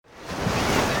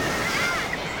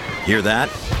Hear that?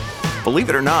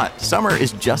 Believe it or not, summer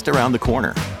is just around the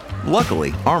corner.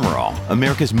 Luckily, Armor All,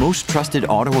 America's most trusted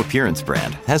auto appearance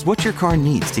brand, has what your car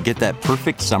needs to get that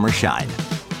perfect summer shine.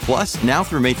 Plus, now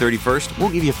through May 31st, we'll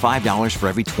give you $5 for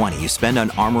every $20 you spend on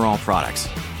Armor All products.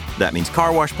 That means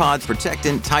car wash pods,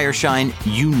 protectant, tire shine,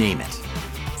 you name it.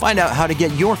 Find out how to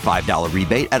get your $5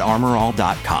 rebate at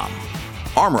armorall.com.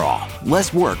 Armor All,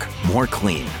 less work, more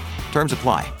clean. Terms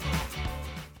apply.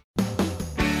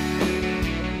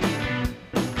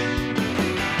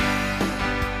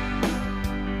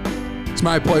 It's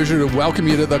my pleasure to welcome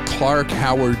you to the Clark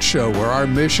Howard Show, where our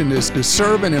mission is to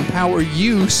serve and empower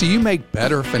you so you make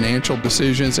better financial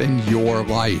decisions in your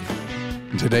life.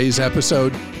 In today's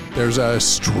episode, there's a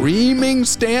streaming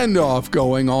standoff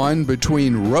going on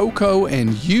between Roku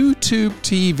and YouTube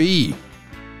TV.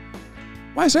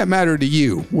 Why does that matter to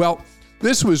you? Well,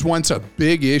 this was once a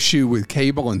big issue with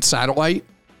cable and satellite.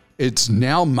 It's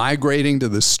now migrating to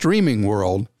the streaming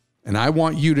world, and I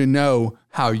want you to know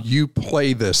how you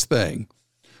play this thing.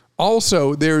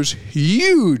 Also, there's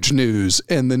huge news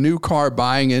in the new car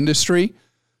buying industry,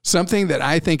 something that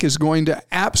I think is going to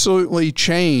absolutely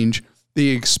change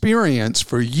the experience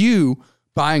for you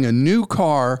buying a new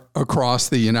car across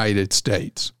the United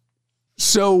States.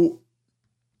 So,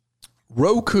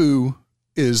 Roku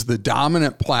is the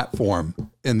dominant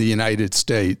platform in the United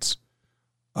States,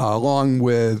 along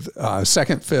with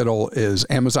second fiddle is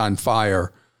Amazon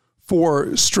Fire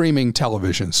for streaming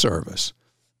television service.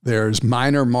 There's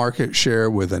minor market share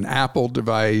with an Apple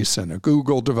device and a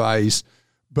Google device,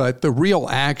 but the real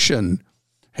action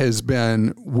has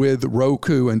been with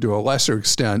Roku and to a lesser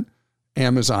extent,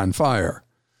 Amazon Fire.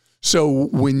 So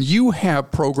when you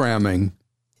have programming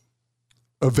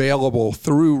available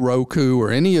through Roku or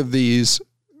any of these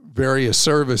various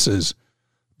services,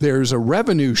 there's a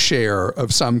revenue share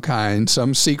of some kind,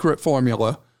 some secret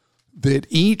formula that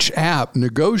each app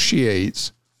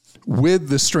negotiates with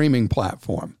the streaming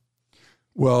platform.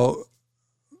 Well,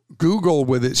 Google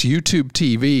with its YouTube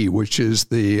TV, which is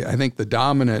I think the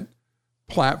dominant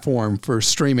platform for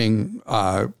streaming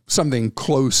something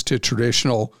close to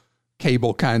traditional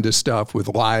cable kind of stuff with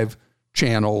live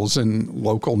channels and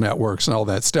local networks and all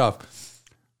that stuff.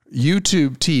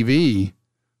 YouTube TV,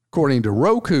 according to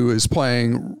Roku, is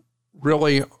playing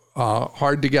really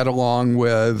hard to get along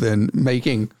with and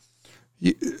making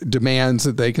demands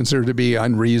that they consider to be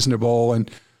unreasonable.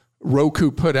 And Roku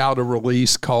put out a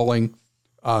release calling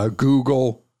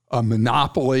Google a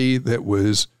monopoly that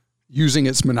was using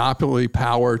its monopoly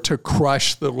power to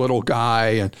crush the little guy.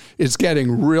 And it's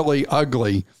getting really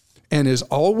ugly. And has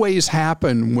always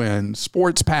happened when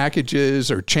sports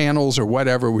packages or channels or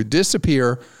whatever would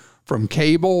disappear from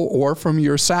cable or from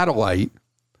your satellite,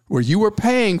 where you were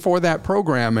paying for that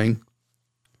programming.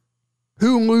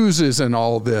 Who loses in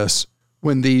all this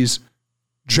when these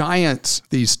giants,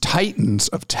 these titans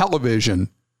of television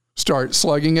start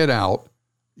slugging it out?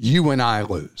 You and I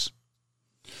lose.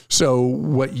 So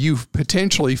what you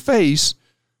potentially face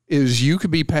is you could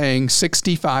be paying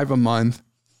 $65 a month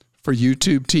for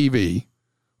YouTube TV,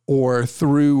 or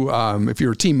through, if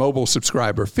you're a T-Mobile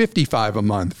subscriber, $55 a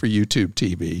month for YouTube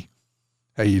TV.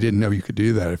 Hey, you didn't know you could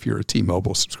do that if you're a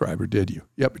T-Mobile subscriber, did you?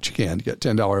 Yep, but you can. You get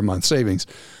 $10 a month savings.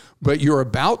 But you're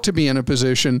about to be in a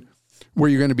position where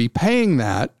you're going to be paying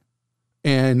that,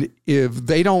 and if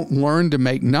they don't learn to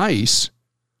make nice,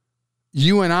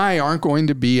 you and I aren't going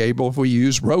to be able, if we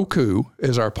use Roku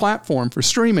as our platform for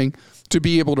streaming, to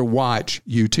be able to watch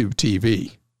YouTube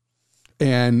TV.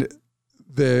 And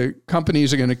the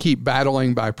companies are going to keep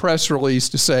battling by press release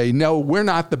to say, no, we're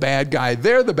not the bad guy.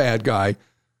 They're the bad guy.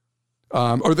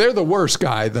 Or they're the worse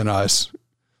guy than us.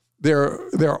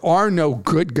 There are no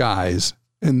good guys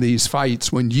in these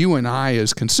fights when you and I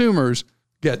as consumers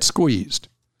get squeezed.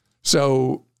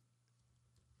 So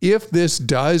if this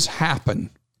does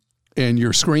happen and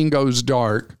your screen goes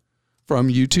dark from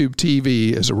YouTube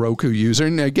TV as a Roku user,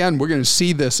 and again, we're going to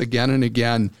see this again and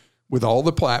again with all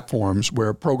the platforms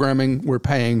where programming we're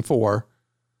paying for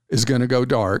is going to go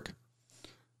dark.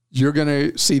 You're going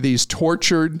to see these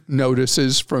tortured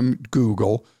notices from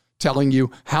Google telling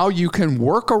you how you can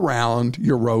work around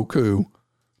your Roku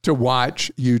to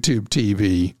watch YouTube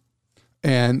TV.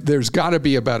 And there's got to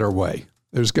be a better way.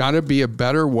 There's got to be a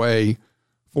better way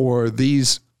for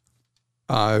these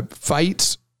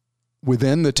fights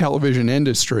within the television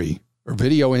industry or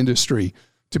video industry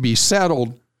to be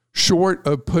settled short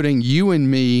of putting you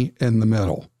and me in the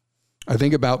middle. I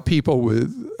think about people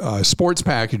with sports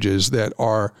packages that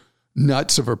are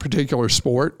nuts of a particular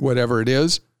sport, whatever it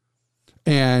is,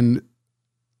 and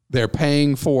they're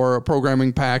paying for a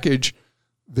programming package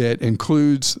that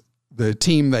includes the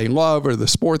team they love or the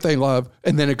sport they love,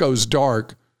 and then it goes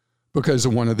dark because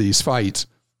of one of these fights.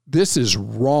 This is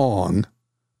wrong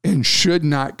and should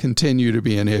not continue to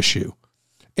be an issue.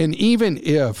 And even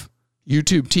if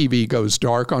YouTube TV goes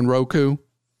dark on Roku,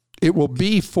 it will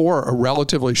be for a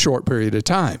relatively short period of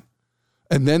time.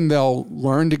 And then they'll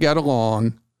learn to get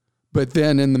along. But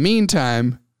then in the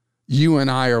meantime, you and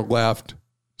I are left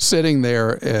sitting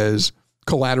there as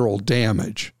collateral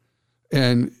damage.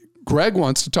 And Greg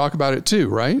wants to talk about it too,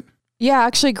 right? Yeah,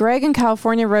 actually, Greg in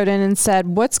California wrote in and said,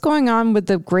 what's going on with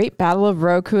the great battle of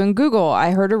Roku and Google? I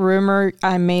heard a rumor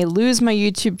I may lose my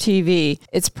YouTube TV.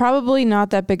 It's probably not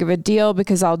that big of a deal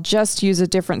because I'll just use a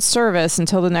different service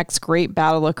until the next great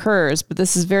battle occurs. But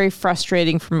this is very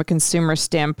frustrating from a consumer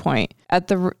standpoint. At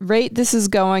the rate this is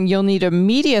going, you'll need a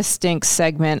media stink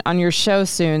segment on your show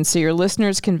soon so your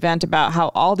listeners can vent about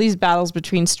how all these battles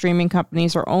between streaming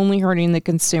companies are only hurting the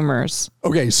consumers.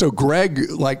 Okay, so Greg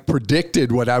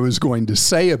predicted what I was going to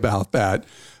say about that.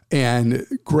 And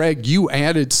Greg, you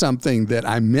added something that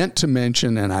I meant to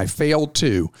mention and I failed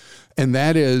to. And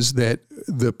that is that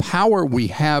the power we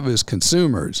have as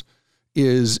consumers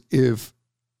is if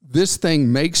this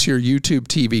thing makes your YouTube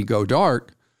TV go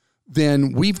dark,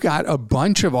 then we've got a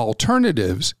bunch of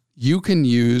alternatives you can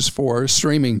use for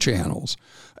streaming channels.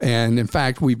 And in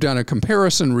fact, we've done a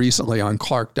comparison recently on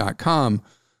Clark.com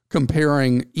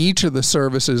comparing each of the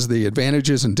services, the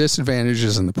advantages and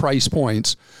disadvantages and the price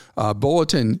points.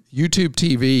 Bulletin, YouTube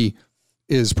TV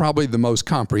is probably the most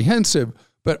comprehensive,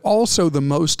 but also the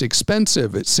most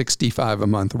expensive at $65 a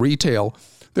month retail.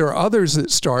 There are others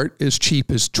that start as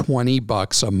cheap as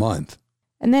 $20 a month.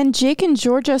 And then Jake in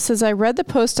Georgia says, I read the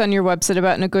post on your website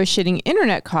about negotiating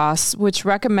internet costs, which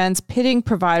recommends pitting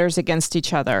providers against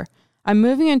each other. I'm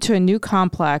moving into a new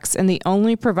complex, and the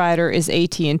only provider is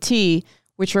AT&T,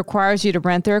 which requires you to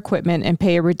rent their equipment and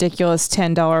pay a ridiculous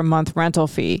 $10 a month rental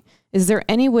fee. Is there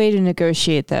any way to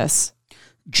negotiate this?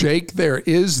 Jake, there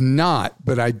is not,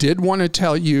 but I did want to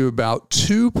tell you about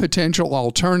two potential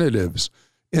alternatives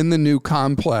in the new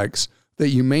complex that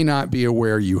you may not be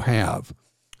aware you have.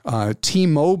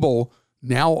 T-Mobile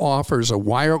now offers a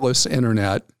wireless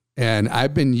internet, and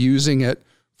I've been using it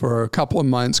for a couple of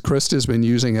months. Krista's been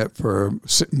using it for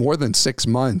more than 6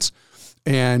 months,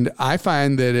 and I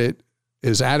find that it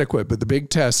is adequate. But the big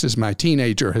test is my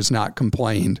teenager has not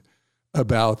complained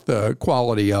about the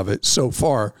quality of it so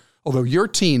far, although your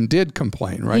teen did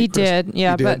complain, right? He did,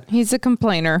 yeah, but he's a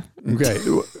complainer. Okay,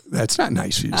 that's not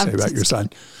nice for you to say about your son.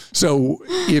 So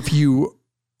if you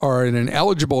are in an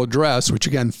eligible address, which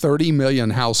again, 30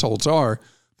 million households are,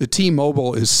 the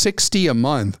T-Mobile is $60 a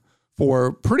month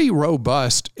for pretty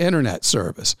robust internet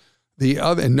service. The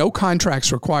other, and no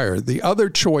contracts required. The other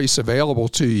choice available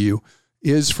to you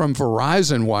is from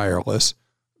Verizon Wireless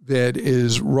that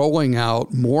is rolling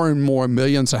out more and more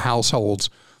millions of households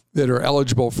that are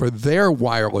eligible for their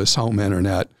wireless home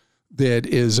internet. That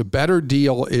is a better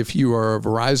deal if you are a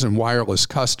Verizon Wireless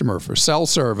customer for cell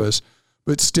service,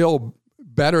 but still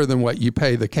better than what you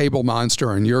pay the cable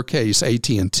monster, in your case,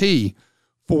 AT&T,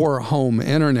 for home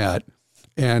internet.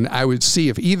 And I would see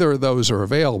if either of those are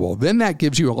available. Then that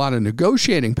gives you a lot of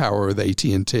negotiating power with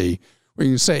AT&T, where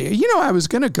you can say, I was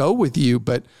going to go with you,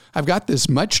 but I've got this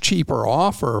much cheaper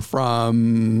offer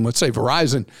from, let's say,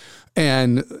 Verizon.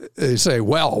 And they say,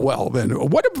 well, then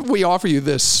what if we offer you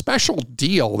this special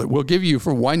deal that we'll give you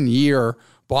for 1 year,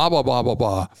 blah, blah, blah, blah,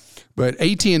 blah. But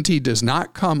AT&T does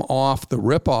not come off the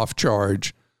ripoff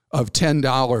charge of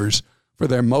 $10 for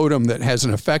their modem that has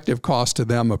an effective cost to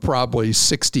them of probably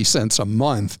 60 cents a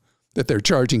month that they're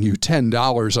charging you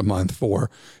 $10 a month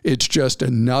for. It's just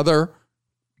another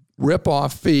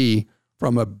ripoff fee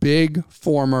from a big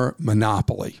former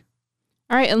monopoly.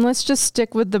 All right, and let's just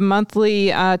stick with the monthly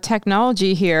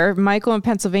technology here. Michael in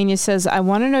Pennsylvania says, I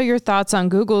want to know your thoughts on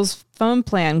Google's phone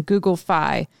plan, Google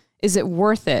Fi. Is it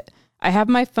worth it? I have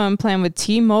my phone plan with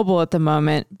T-Mobile at the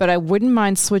moment, but I wouldn't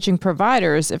mind switching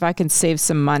providers if I can save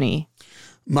some money.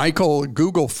 Michael,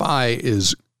 Google Fi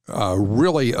is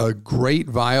really a great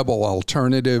viable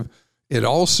alternative. It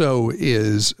also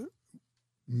is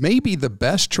maybe the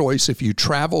best choice if you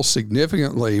travel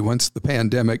significantly once the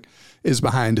pandemic is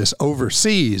behind us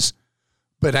overseas.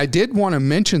 But I did want to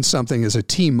mention something as a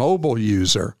T-Mobile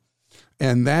user,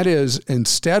 and that is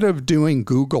instead of doing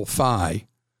Google Fi,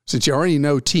 since you already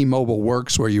know T-Mobile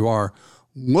works where you are,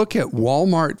 look at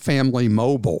Walmart Family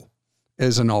Mobile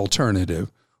as an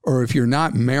alternative. Or if you're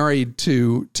not married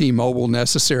to T-Mobile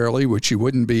necessarily, which you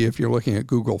wouldn't be if you're looking at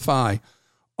Google Fi,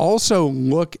 also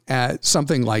look at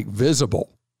something like Visible.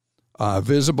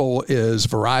 Visible is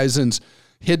Verizon's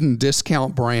hidden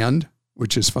discount brand,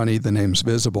 which is funny, the name's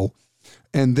Visible.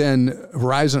 And then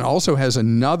Verizon also has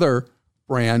another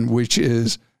brand, which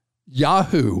is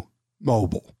Yahoo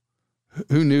Mobile.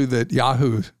 Who knew that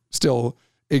Yahoo still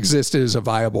existed as a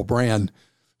viable brand?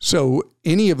 So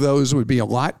any of those would be a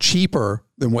lot cheaper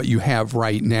than what you have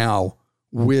right now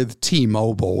with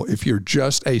T-Mobile if you're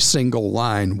just a single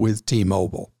line with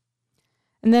T-Mobile.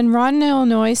 And then Ron in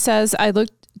Illinois says, I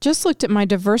just looked at my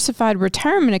diversified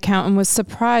retirement account and was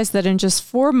surprised that in just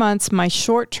 4 months, my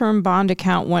short-term bond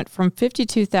account went from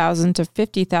 $52,000 to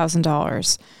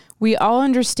 $50,000. We all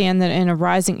understand that in a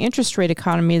rising interest rate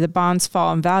economy, the bonds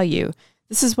fall in value.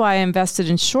 This is why I invested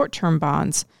in short-term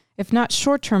bonds. If not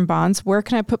short-term bonds, where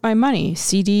can I put my money?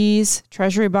 CDs,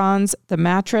 treasury bonds, the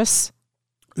mattress?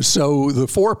 So the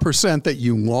 4% that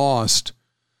you lost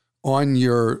on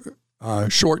your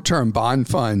short-term bond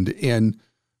fund in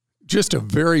just a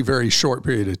very, very short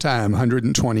period of time,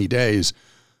 120 days,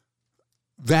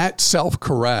 that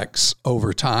self-corrects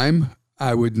over time.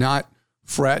 I would not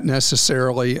fret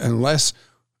necessarily unless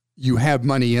you have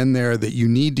money in there that you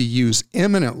need to use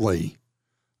imminently.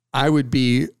 I would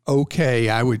be okay.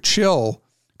 I would chill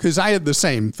because I had the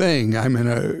same thing. I'm in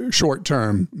a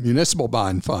short-term municipal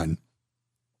bond fund,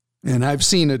 and I've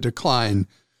seen a decline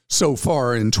so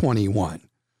far in 21,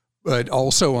 but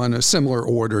also on a similar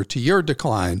order to your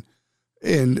decline.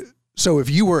 And so if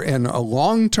you were in a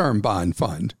long-term bond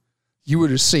fund, you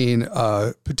would have seen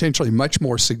a potentially much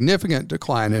more significant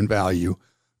decline in value.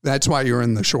 That's why you're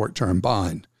in the short-term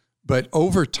bond. But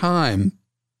over time,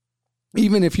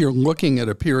 even if you're looking at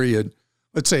a period,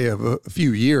 let's say of a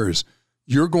few years,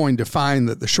 you're going to find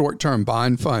that the short-term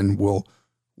bond fund will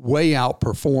way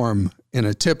outperform in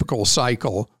a typical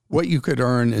cycle what you could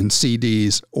earn in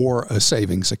CDs or a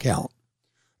savings account.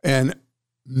 And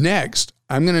next,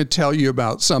 I'm going to tell you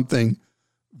about something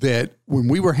that when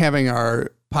we were having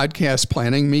our podcast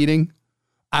planning meeting,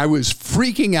 I was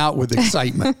freaking out with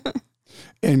excitement.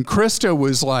 And Krista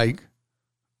was like,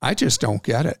 I just don't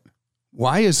get it.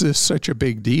 Why is this such a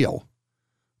big deal?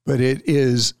 But it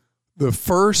is the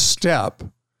first step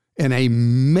in a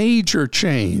major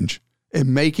change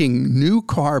in making new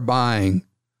car buying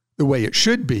the way it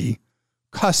should be,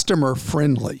 customer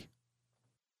friendly.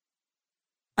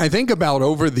 I think about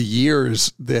over the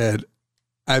years that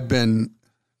I've been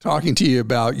talking to you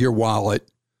about your wallet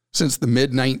since the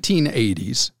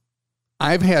mid-1980s,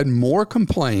 I've had more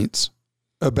complaints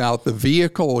about the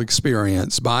vehicle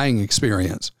experience, buying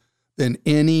experience, than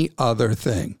any other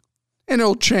thing. And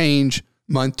it'll change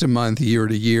month to month, year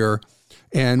to year.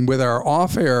 And with our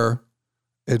off-air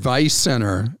advice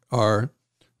center, our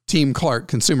Team Clark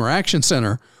Consumer Action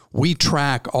Center, we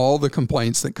track all the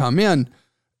complaints that come in,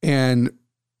 and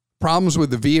problems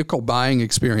with the vehicle buying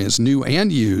experience, new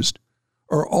and used,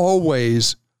 are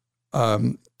always,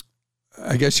 I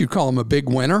guess you'd call them a big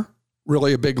winner,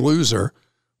 really a big loser,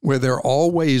 where they're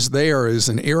always there is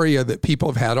an area that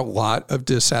people have had a lot of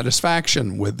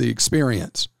dissatisfaction with the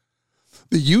experience.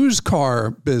 The used car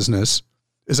business,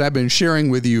 as I've been sharing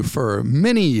with you for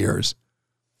many years,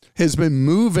 has been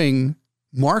moving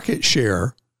market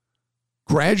share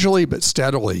gradually but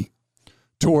steadily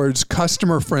towards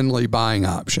customer-friendly buying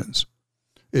options.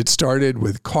 It started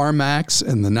with CarMax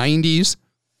in the 90s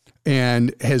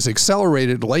and has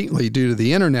accelerated lately due to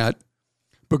the internet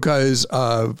because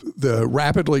of the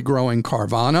rapidly growing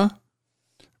Carvana,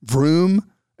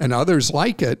 Vroom, and others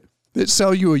like it that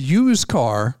sell you a used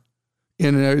car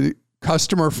in a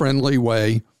customer-friendly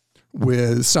way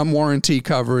with some warranty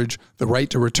coverage, the right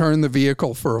to return the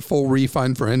vehicle for a full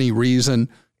refund for any reason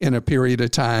in a period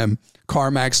of time.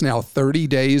 CarMax now 30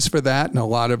 days for that in a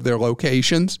lot of their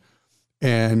locations.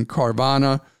 And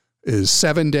Carvana is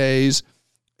 7 days.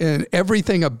 And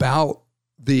everything about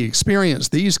the experience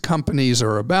these companies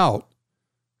are about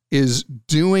is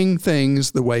doing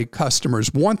things the way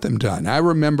customers want them done. I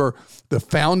remember the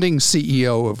founding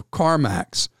CEO of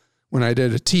CarMax when I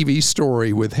did a TV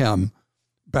story with him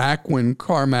back when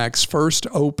CarMax first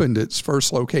opened its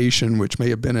first location, which may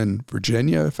have been in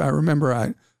Virginia, if I remember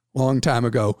right, a long time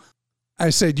ago. I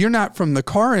said, you're not from the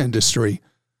car industry.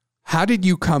 How did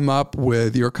you come up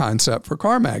with your concept for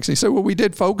CarMax? And he said, well, we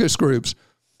did focus groups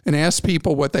and asked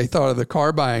people what they thought of the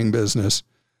car buying business.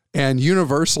 And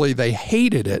universally, they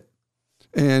hated it.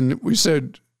 And we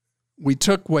said, we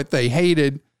took what they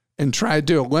hated and tried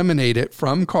to eliminate it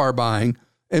from car buying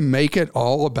and make it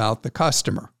all about the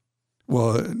customer.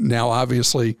 Well, now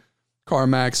obviously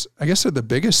CarMax, I guess they're the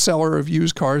biggest seller of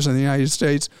used cars in the United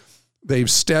States. They've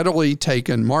steadily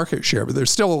taken market share, but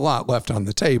there's still a lot left on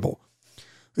the table.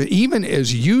 But even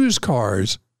as used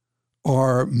cars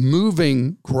are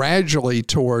moving gradually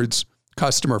towards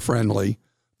customer friendly,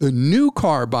 the new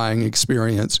car buying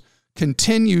experience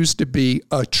continues to be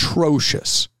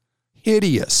atrocious,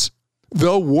 hideous,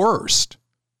 the worst.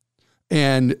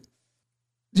 And,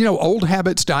 old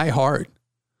habits die hard.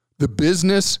 The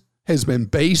business has been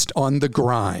based on the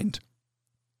grind.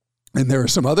 And there are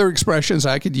some other expressions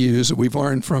I could use that we've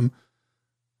learned from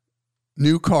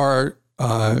new car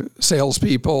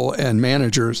salespeople and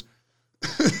managers,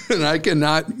 and I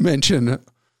cannot mention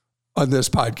on this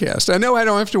podcast. I know I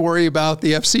don't have to worry about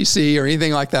the FCC or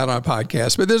anything like that on a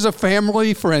podcast, but there's a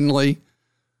family-friendly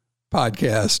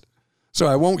podcast, so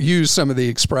I won't use some of the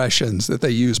expressions that they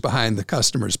use behind the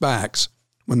customers' backs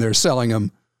when they're selling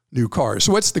them new cars.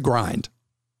 So what's the grind?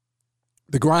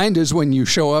 The grind is when you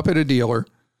show up at a dealer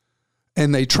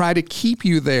and they try to keep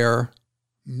you there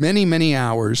many, many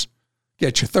hours,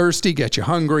 get you thirsty, get you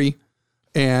hungry,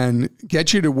 and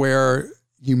get you to where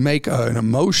you make an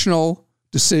emotional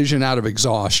decision out of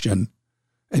exhaustion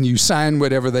and you sign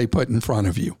whatever they put in front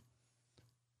of you.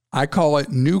 I call it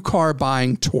new car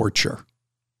buying torture.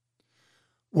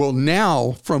 Well,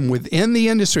 now from within the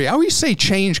industry, I always say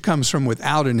change comes from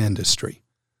without an industry,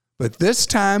 but this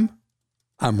time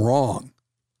I'm wrong,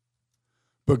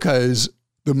 because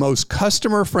the most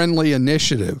customer-friendly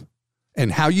initiative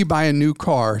and how you buy a new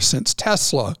car since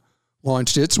Tesla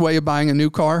launched its way of buying a new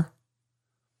car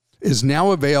is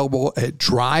now available at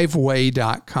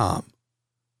driveway.com.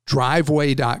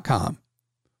 Driveway.com.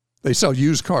 They sell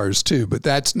used cars too, but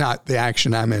that's not the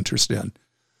action I'm interested in.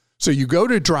 So you go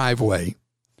to Driveway,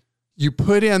 you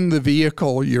put in the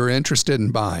vehicle you're interested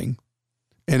in buying,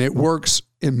 and it works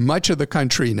in much of the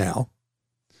country now.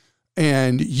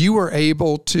 And you are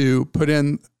able to put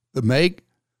in the make,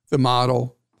 the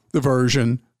model, the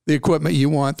version, the equipment you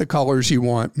want, the colors you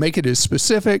want, make it as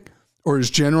specific or as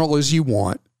general as you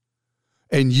want.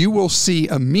 And you will see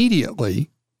immediately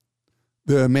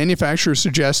the manufacturer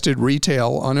suggested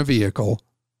retail on a vehicle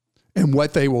and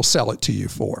what they will sell it to you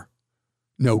for.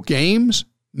 No games,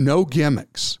 no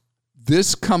gimmicks.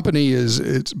 This company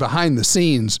it's behind the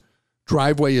scenes.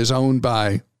 Driveway is owned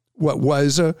by what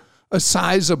was a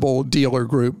sizable dealer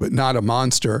group, but not a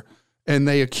monster. And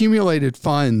they accumulated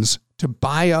funds to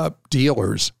buy up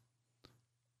dealers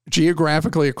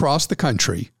geographically across the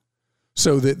country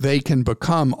so that they can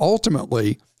become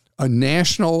ultimately a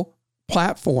national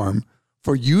platform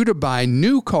for you to buy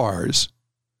new cars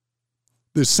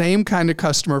the same kind of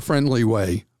customer-friendly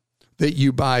way that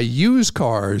you buy used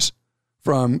cars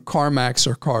from CarMax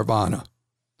or Carvana.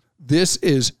 This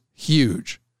is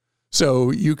huge.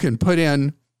 So you can put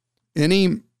in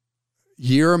any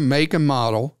year, make, and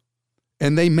model,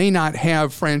 and they may not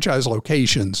have franchise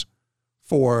locations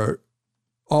for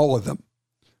all of them,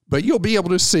 but you'll be able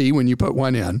to see when you put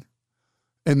one in,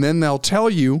 and then they'll tell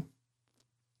you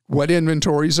what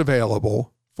inventory is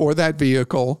available for that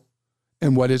vehicle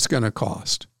and what it's going to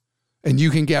cost. And you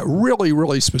can get really,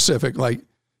 really specific. Like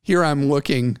here I'm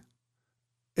looking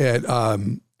at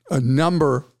a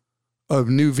number of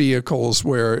new vehicles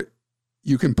where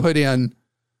you can put in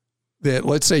that,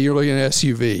 let's say you're looking at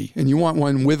SUV and you want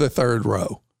one with a third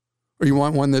row, or you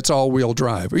want one that's all-wheel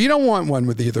drive, or you don't want one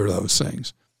with either of those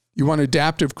things. You want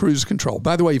adaptive cruise control.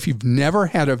 By the way, if you've never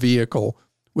had a vehicle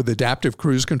with adaptive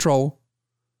cruise control,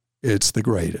 it's the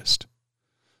greatest.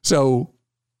 So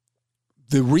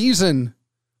the reason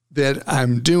that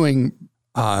I'm doing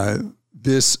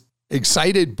this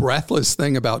excited, breathless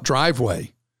thing about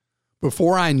Driveway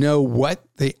before I know what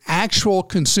the actual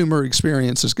consumer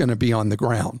experience is going to be on the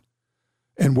ground,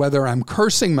 and whether I'm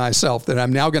cursing myself that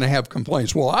I'm now going to have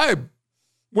complaints. Well, I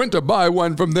went to buy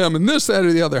one from them and this, that,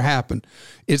 or the other happened.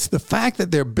 It's the fact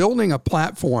that they're building a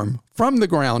platform from the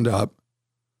ground up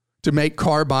to make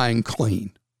car buying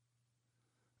clean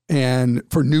and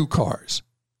for new cars.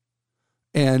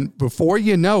 And before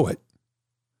you know it,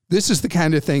 this is the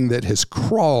kind of thing that has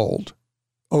crawled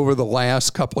over the last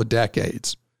couple of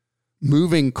decades,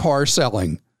 moving car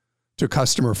selling to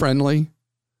customer friendly.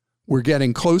 We're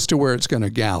getting close to where it's going to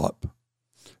gallop.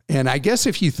 And I guess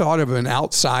if you thought of an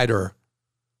outsider,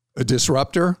 a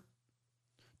disruptor,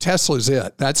 Tesla's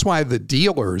it. That's why the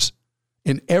dealers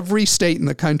in every state in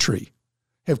the country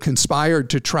have conspired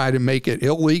to try to make it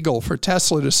illegal for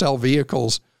Tesla to sell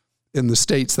vehicles in the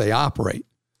states they operate.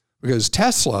 Because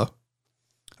Tesla,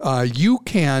 you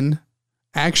can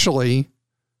actually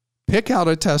pick out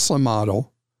a Tesla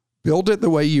model, build it the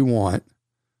way you want,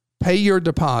 pay your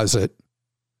deposit,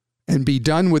 and be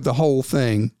done with the whole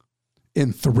thing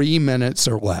in 3 minutes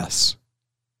or less.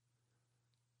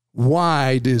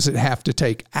 Why does it have to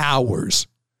take hours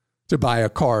to buy a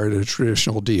car at a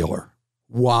traditional dealer?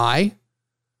 Why?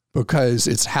 Because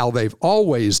it's how they've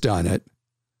always done it,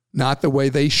 not the way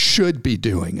they should be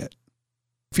doing it.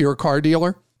 If you're a car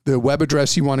dealer, The web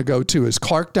address you want to go to is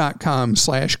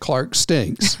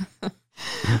clark.com/clarkstinks.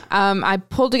 I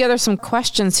pulled together some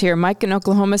questions here. Mike in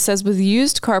Oklahoma says, with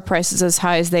used car prices as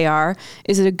high as they are,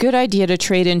 is it a good idea to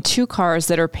trade in two cars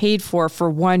that are paid for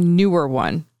one newer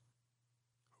one?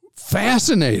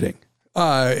 Fascinating.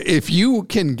 If you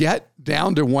can get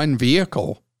down to one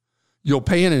vehicle, you'll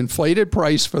pay an inflated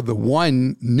price for the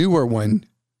one newer one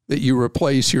that you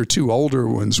replace your two older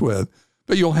ones with,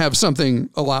 but you'll have something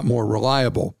a lot more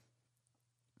reliable.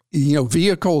 You know,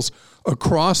 vehicles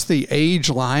across the age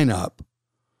lineup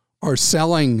are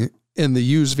selling in the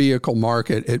used vehicle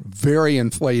market at very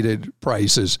inflated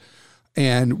prices.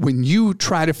 And when you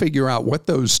try to figure out what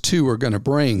those two are going to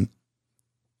bring,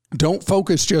 don't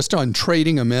focus just on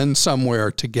trading them in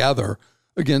somewhere together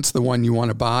against the one you want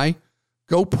to buy.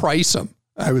 Go price them.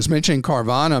 I was mentioning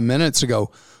Carvana minutes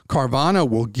ago. Carvana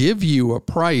will give you a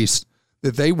price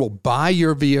that they will buy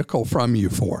your vehicle from you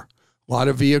for. A lot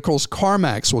of vehicles,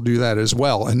 CarMax will do that as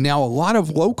well. And now a lot of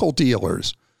local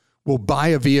dealers will buy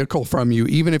a vehicle from you,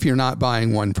 even if you're not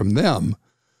buying one from them.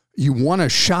 You want to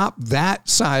shop that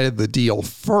side of the deal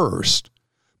first,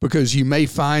 because you may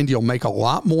find you'll make a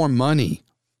lot more money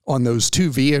on those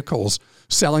two vehicles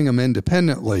selling them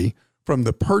independently from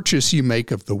the purchase you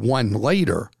make of the one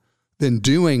later than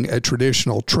doing a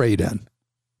traditional trade-in.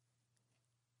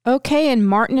 Okay, and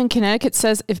Martin in Connecticut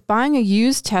says, if buying a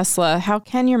used Tesla, how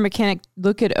can your mechanic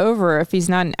look it over if he's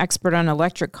not an expert on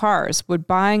electric cars? Would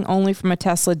buying only from a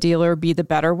Tesla dealer be the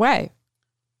better way?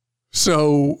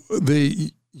 So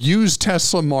the used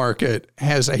Tesla market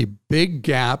has a big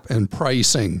gap in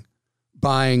pricing,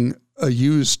 buying a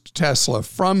used Tesla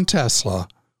from Tesla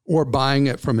or buying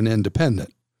it from an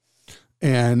independent.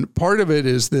 And part of it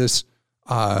is this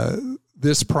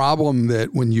problem that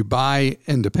when you buy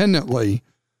independently,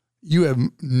 you have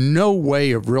no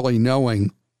way of really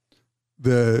knowing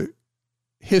the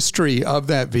history of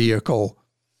that vehicle.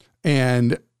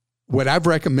 And what I've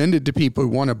recommended to people who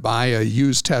want to buy a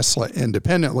used Tesla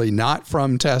independently, not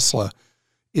from Tesla,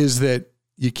 is that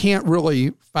you can't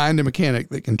really find a mechanic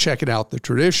that can check it out the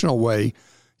traditional way.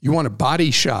 You want a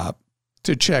body shop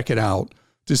to check it out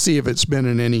to see if it's been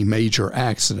in any major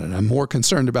accident. I'm more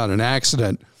concerned about an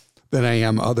accident than I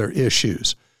am other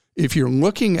issues. If you're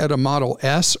looking at a Model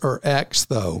S or X,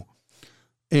 though,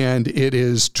 and it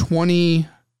is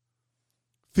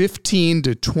 2015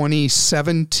 to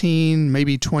 2017,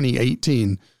 maybe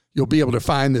 2018, you'll be able to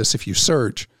find this if you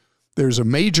search. There's a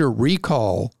major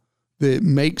recall that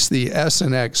makes the S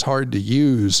and X hard to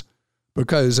use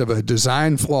because of a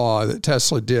design flaw that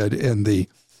Tesla did in the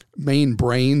main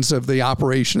brains of the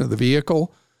operation of the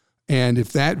vehicle. And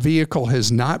if that vehicle has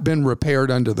not been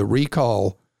repaired under the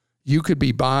recall, you could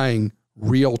be buying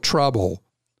real trouble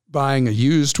buying a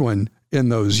used one in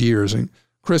those years. And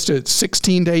Krista, it's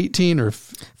 16 to 18 or?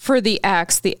 For the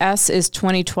X, the S is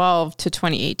 2012 to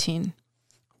 2018.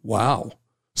 Wow.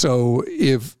 So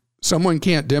if someone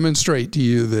can't demonstrate to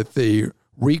you that the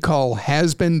recall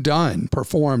has been done,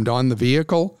 performed on the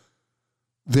vehicle,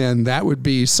 then that would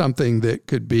be something that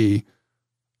could be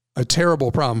a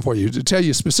terrible problem for you. To tell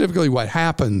you specifically what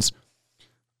happens,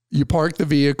 you park the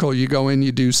vehicle, you go in,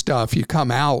 you do stuff, you come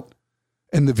out,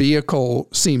 and the vehicle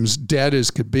seems dead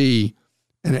as could be,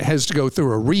 and it has to go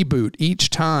through a reboot each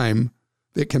time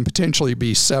that can potentially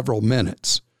be several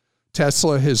minutes.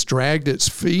 Tesla has dragged its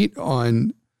feet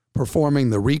on performing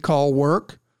the recall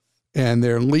work, and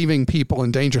they're leaving people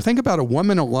in danger. Think about a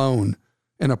woman alone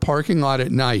in a parking lot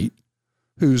at night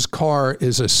whose car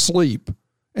is asleep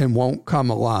and won't come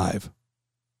alive.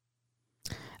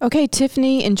 Okay,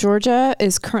 Tiffany in Georgia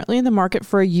is currently in the market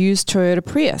for a used Toyota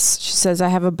Prius. She says, I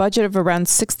have a budget of around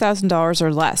 $6,000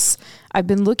 or less. I've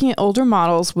been looking at older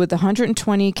models with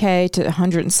 120K to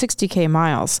 160K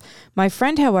miles. My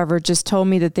friend, however, just told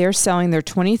me that they're selling their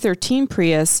 2013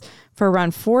 Prius for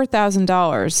around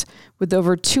 $4,000 with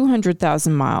over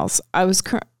 200,000 miles. I was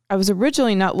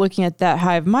originally not looking at that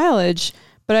high of mileage,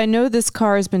 but I know this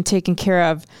car has been taken care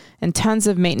of and tons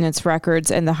of maintenance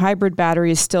records, and the hybrid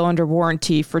battery is still under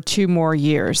warranty for 2 more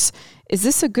years. Is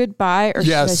this a good buy, or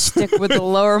should I stick with the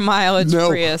lower mileage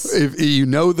Prius? If you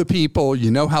know the people,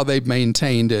 you know how they've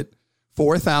maintained it.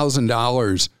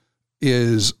 $4,000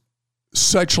 is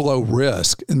such low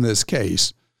risk in this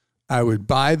case. I would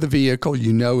buy the vehicle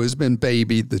you know has been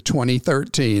babied, the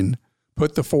 2013,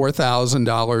 put the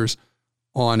 $4,000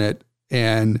 on it,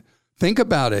 and think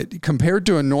about it. Compared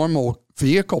to a normal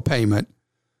vehicle payment,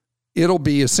 it'll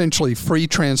be essentially free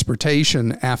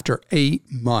transportation after 8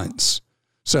 months.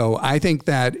 So I think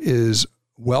that is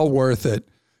well worth it.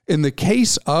 In the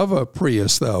case of a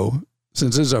Prius, though,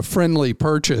 since it's a friendly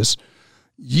purchase,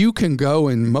 you can go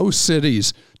in most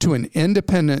cities to an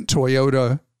independent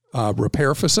Toyota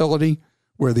repair facility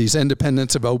where these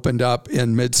independents have opened up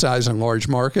in mid-size and large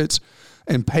markets,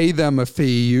 and pay them a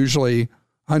fee, usually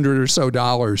 $100 or so,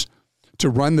 to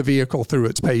run the vehicle through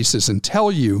its paces and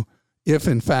tell you if,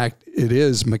 in fact, it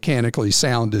is mechanically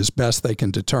sound as best they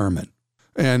can determine.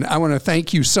 And I want to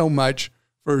thank you so much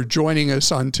for joining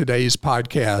us on today's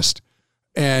podcast.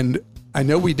 And I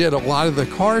know we did a lot of the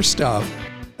car stuff.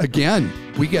 Again,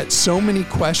 we get so many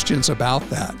questions about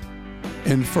that.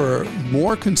 And for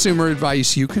more consumer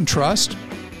advice you can trust,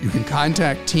 you can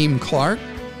contact Team Clark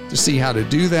to see how to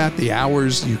do that, the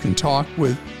hours you can talk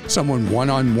with someone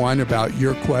one-on-one about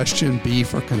your question,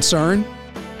 beef, or concern.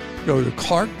 Go to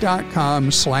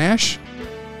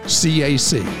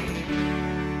clark.com/CAC.